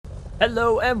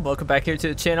Hello and welcome back here to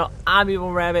the channel. I'm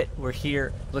EvlRabbit. We're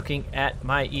here looking at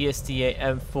my ESDA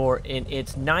M4 in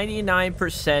its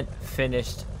 99%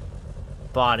 finished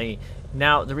body.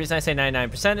 Now, the reason I say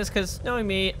 99% is because, knowing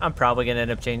me, I'm probably going to end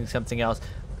up changing something else.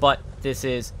 But this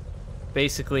is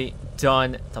basically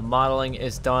done. The modeling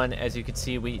is done. As you can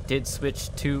see, we did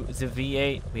switch to the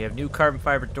V8. We have new carbon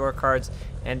fiber door cards.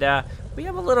 And we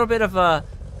have a little bit of a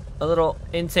little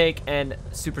intake and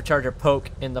supercharger poke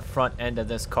in the front end of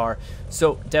this car.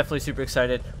 So definitely super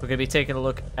excited. We're going to be taking a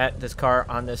look at this car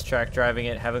on this track, driving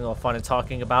it, having a little fun, and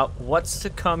talking about what's to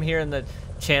come here in the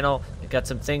channel. I've got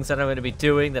some things that I'm going to be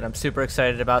doing that I'm super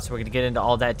excited about, so we're going to get into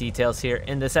all that details here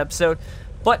in this episode.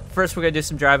 But first, we're going to do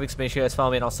some driving, so make sure you guys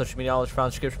follow me on all social media, all found in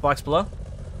the description box below.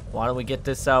 Why don't we get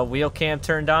this wheel cam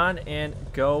turned on and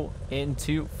go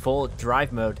into full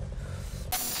drive mode.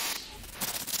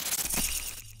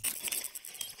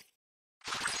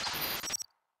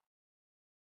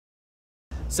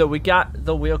 So we got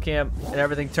the wheel cam and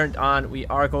everything turned on. We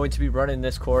are going to be running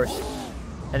this course,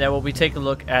 and then we'll be taking a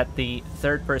look at the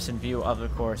third-person view of the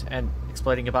course and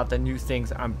explaining about the new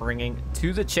things I'm bringing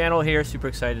to the channel here. Super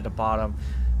excited about them.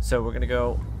 So we're gonna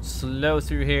go slow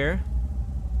through here,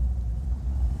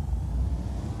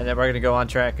 and then we're gonna go on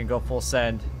track and go full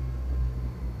send.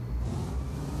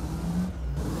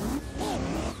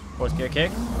 Fourth gear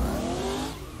kick.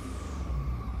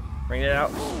 Bring it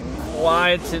out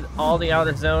wide to all the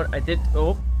outer zone. I did,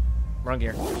 oh, wrong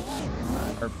gear.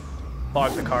 Or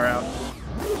bogged the car out.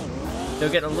 Still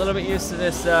getting a little bit used to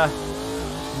this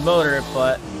motor,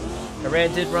 but I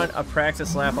did run a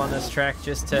practice lap on this track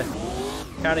just to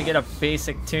kind of get a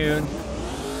basic tune.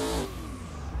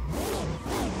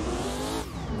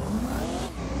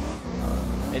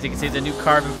 As you can see, the new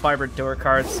carbon fiber door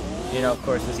cards, you know, of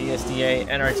course, there's ESDA,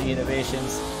 NRG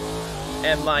Innovations,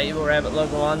 and my EvlRabbit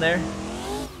logo on there.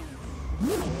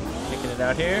 Kicking it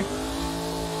out here.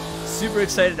 Super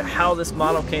excited how this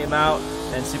model came out,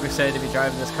 and super excited to be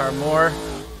driving this car more.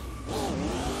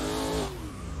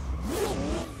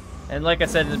 And like I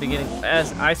said in the beginning,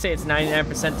 as I say, it's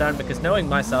 99% done, because knowing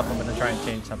myself, I'm going to try and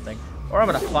change something, or I'm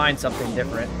going to find something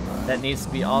different that needs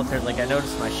to be altered. Like I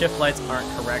noticed my shift lights aren't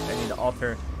correct. I need to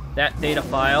alter that data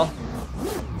file.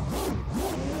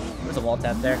 There's a wall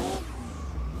tap there.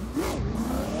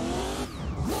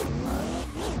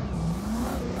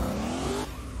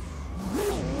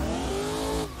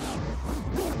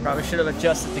 Probably should have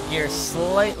adjusted the gear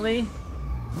slightly.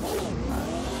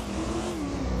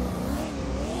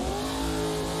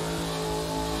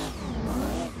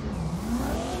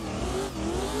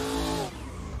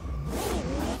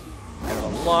 Kind of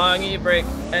a long e-brake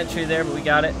entry there, but we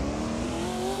got it.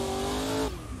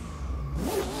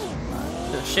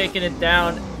 So shaking it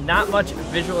down, not much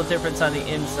visual difference on the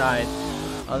inside,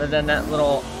 other than that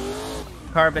little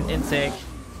carbon intake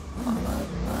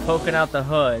poking out the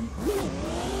hood.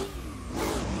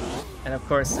 And of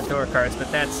course the door cards,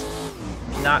 but that's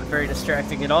not very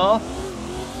distracting at all.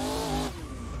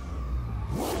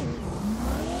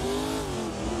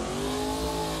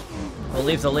 We'll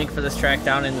leave the link for this track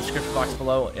down in the description box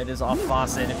below. It is off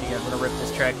faucet if you guys want to rip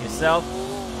this track yourself.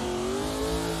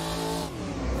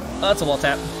 Oh, that's a wall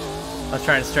tap. I was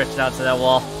trying to stretch it out to that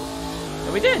wall,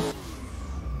 and we did.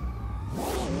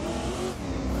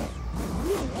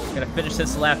 Gonna finish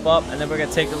this lap up, and then we're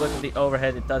gonna take a look at the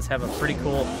overhead. It does have a pretty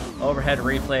cool overhead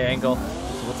replay angle,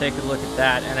 so we'll take a look at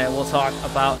that, and then we'll talk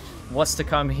about what's to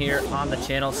come here on the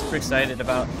channel. Super excited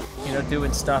about, you know,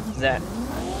 doing stuff that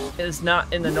is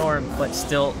not in the norm, but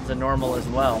still the normal as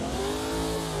well.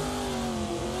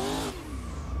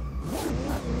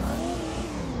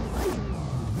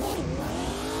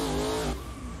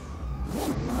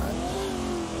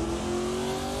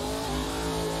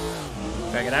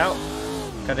 Check it out.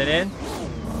 Cut it in.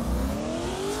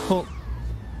 So,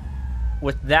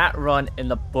 with that run in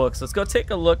the books, let's go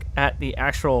take a look at the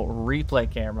actual replay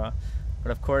camera.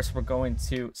 But of course, we're going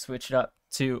to switch it up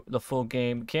to the full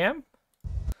game cam.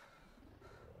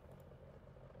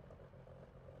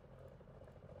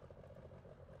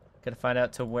 Gotta find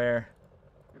out to where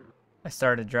I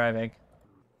started driving.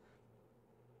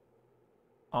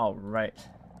 All right.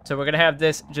 So we're gonna have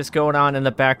this just going on in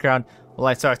the background while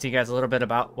I talk to you guys a little bit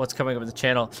about what's coming up with the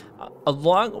channel,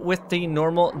 along with the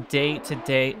normal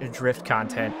day-to-day drift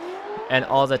content and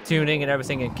all the tuning and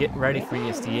everything, and getting ready for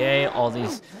ESDA, all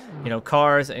these, you know,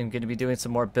 cars, and going to be doing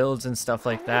some more builds and stuff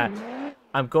like that.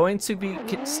 I'm going to be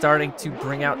starting to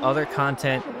bring out other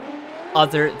content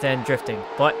other than drifting,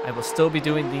 but I will still be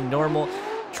doing the normal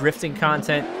drifting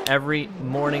content every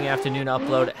morning, afternoon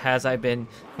upload, as I've been,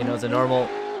 you know, the normal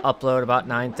upload about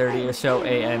 9:30 or so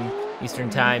a.m. Eastern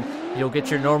Time, you'll get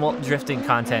your normal drifting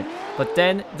content. But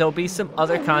then there'll be some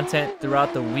other content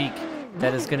throughout the week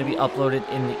that is going to be uploaded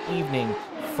in the evening,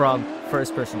 from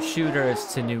first-person shooters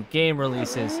to new game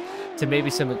releases to maybe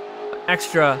some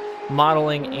extra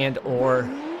modeling and or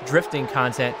drifting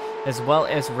content, as well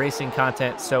as racing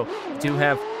content. So do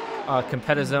have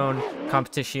Competizione,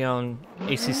 Competition,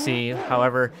 ACC,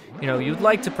 however you'd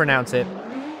like to pronounce it.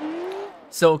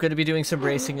 So we're going to be doing some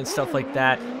racing and stuff like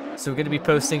that. So we're going to be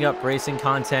posting up racing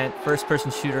content,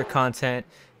 first-person shooter content,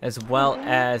 as well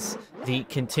as the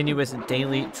continuous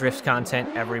daily drift content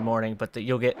every morning. But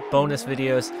you'll get bonus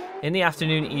videos in the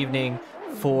afternoon, evening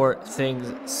for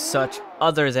things such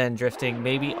other than drifting,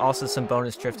 maybe also some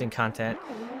bonus drifting content.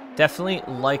 Definitely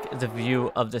like the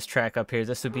view of this track up here.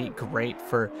 This would be great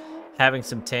for having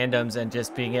some tandems and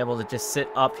just being able to just sit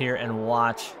up here and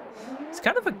watch. It's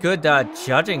kind of a good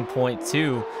judging point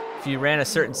too. If you ran a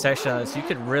certain section on this, you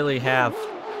could really have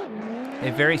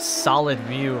a very solid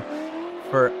view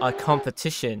for a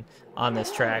competition on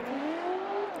this track,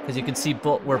 because you can see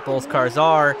where both cars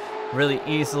are really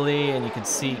easily, and you can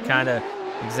see kind of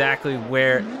exactly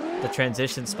where the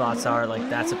transition spots are. Like,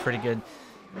 that's a pretty good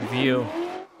view.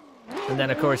 And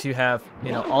then of course you have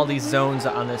all these zones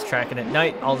on this track, and at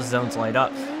night all the zones light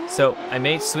up. So I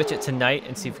may switch it to night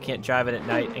and see if we can't drive it at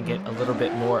night and get a little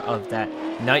bit more of that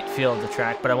night feel of the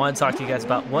track. But I want to talk to you guys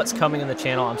about what's coming in the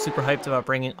channel. I'm super hyped about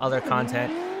bringing other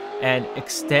content and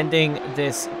extending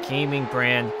this gaming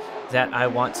brand that I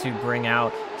want to bring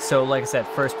out. So like I said,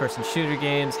 first-person shooter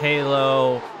games,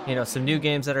 Halo, some new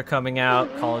games that are coming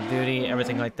out, Call of Duty,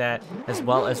 everything like that, as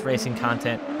well as racing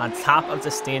content on top of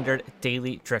the standard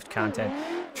daily drift content.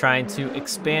 Trying to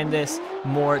expand this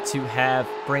more to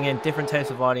bring in different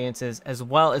types of audiences, as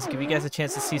well as give you guys a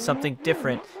chance to see something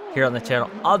different here on the channel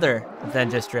other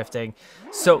than just drifting.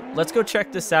 So let's go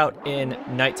check this out in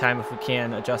nighttime if we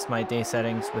can, adjust my day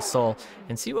settings with Soul,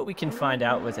 and see what we can find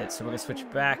out with it. So we're going to switch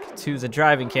back to the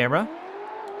driving camera.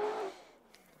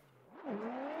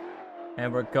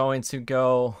 And we're going to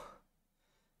go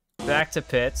back to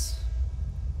pits.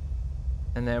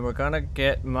 And then we're going to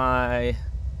get my...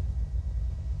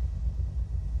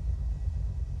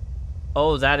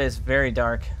 Oh, that is very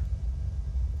dark.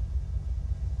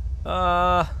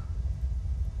 We'll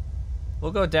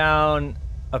go down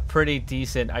a pretty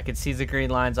decent. I can see the green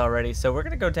lines already. So we're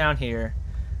going to go down here.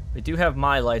 We do have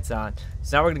my lights on.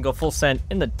 So now we're going to go full send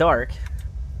in the dark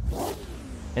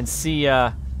and see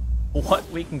what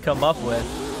we can come up with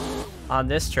on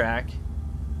this track.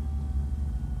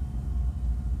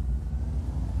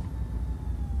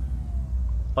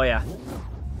 Oh yeah.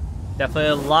 Definitely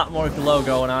a lot more glow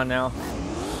going on now.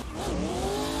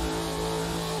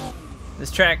 This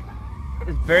track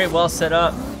is very well set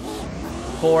up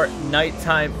for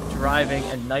nighttime driving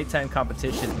and nighttime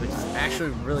competition, which is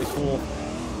actually really cool.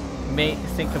 May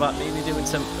think about maybe doing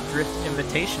some drift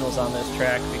invitationals on this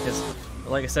track, because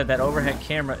like I said, that overhead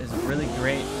camera is really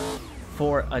great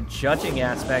for a judging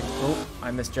aspect. Oh, I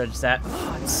misjudged that.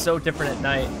 Oh, it's so different at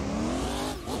night.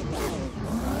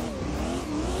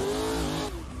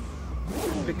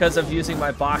 Because of using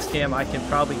my box cam, I can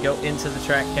probably go into the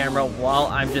track camera while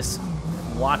I'm just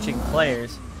watching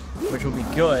players, which will be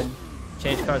good.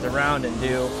 Change cars around and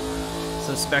do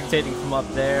some spectating from up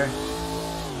there.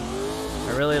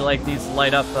 I really like these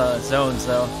light up zones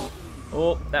though.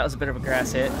 Oh, that was a bit of a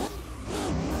grass hit.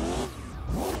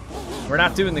 We're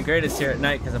not doing the greatest here at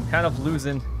night because I'm kind of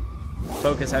losing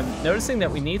focus. I'm noticing that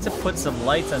we need to put some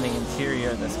lights on the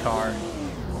interior of this car.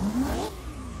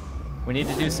 We need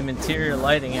to do some interior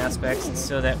lighting aspects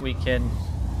so that we can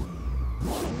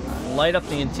light up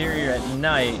the interior at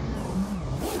night.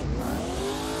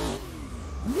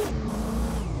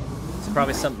 It's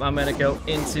probably something I'm going to go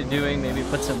into doing. Maybe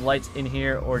put some lights in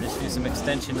here or just do some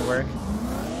extension work.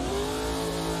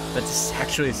 But this is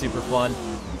actually super fun.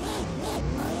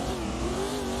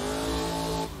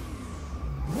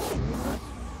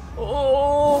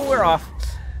 Oh, we're off.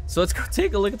 So let's go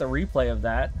take a look at the replay of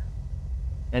that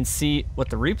and see what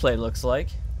the replay looks like.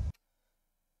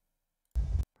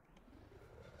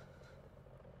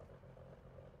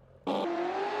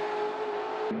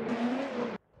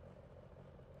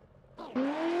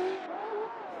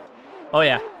 Oh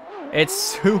yeah, it's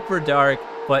super dark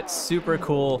but super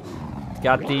cool.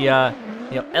 Got the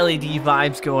LED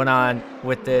vibes going on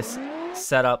with this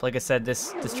setup. Like I said,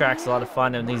 this track's a lot of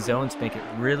fun, and these zones make it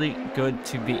really good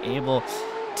to be able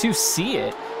to see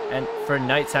it. And for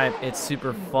nighttime, it's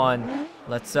super fun.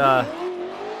 Let's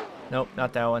nope,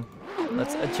 not that one.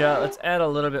 Let's adjust. Let's add a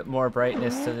little bit more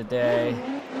brightness to the day.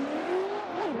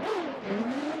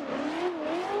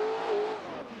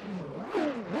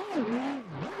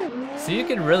 So So you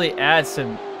can really add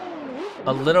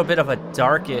a little bit of a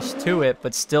darkish to it,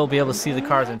 but still be able to see the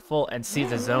cars in full and see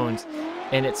the zones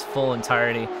in its full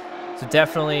entirety. So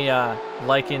definitely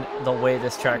liking the way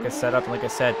this track is set up. And like I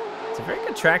said, it's a very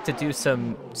good track to do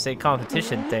some, say,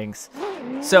 competition things.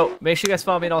 So make sure you guys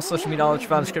follow me on all social media, all that you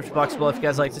found in the description box below. If you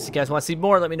guys like this, you guys want to see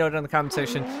more, let me know down in the comment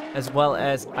section, as well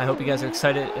as I hope you guys are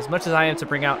excited as much as I am to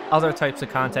bring out other types of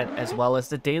content, as well as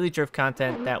the daily drift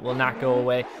content that will not go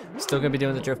away. We're still going to be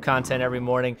doing the drift content every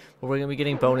morning, but we're going to be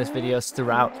getting bonus videos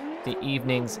throughout the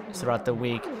evenings, throughout the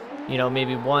week. You know,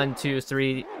 maybe 1, 2,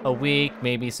 3 a week,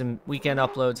 maybe some weekend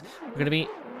uploads. We're going to be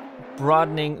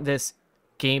broadening this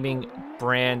gaming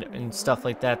brand and stuff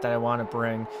like that I want to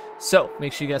bring. So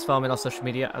make sure you guys follow me on all social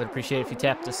media. I would appreciate it if you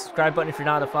tap the subscribe button if you're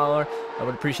not a follower. I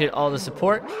would appreciate all the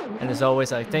support. And as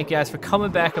always, I thank you guys for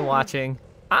coming back and watching.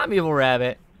 I'm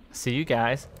EvlRabbit. See you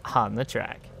guys on the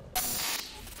track.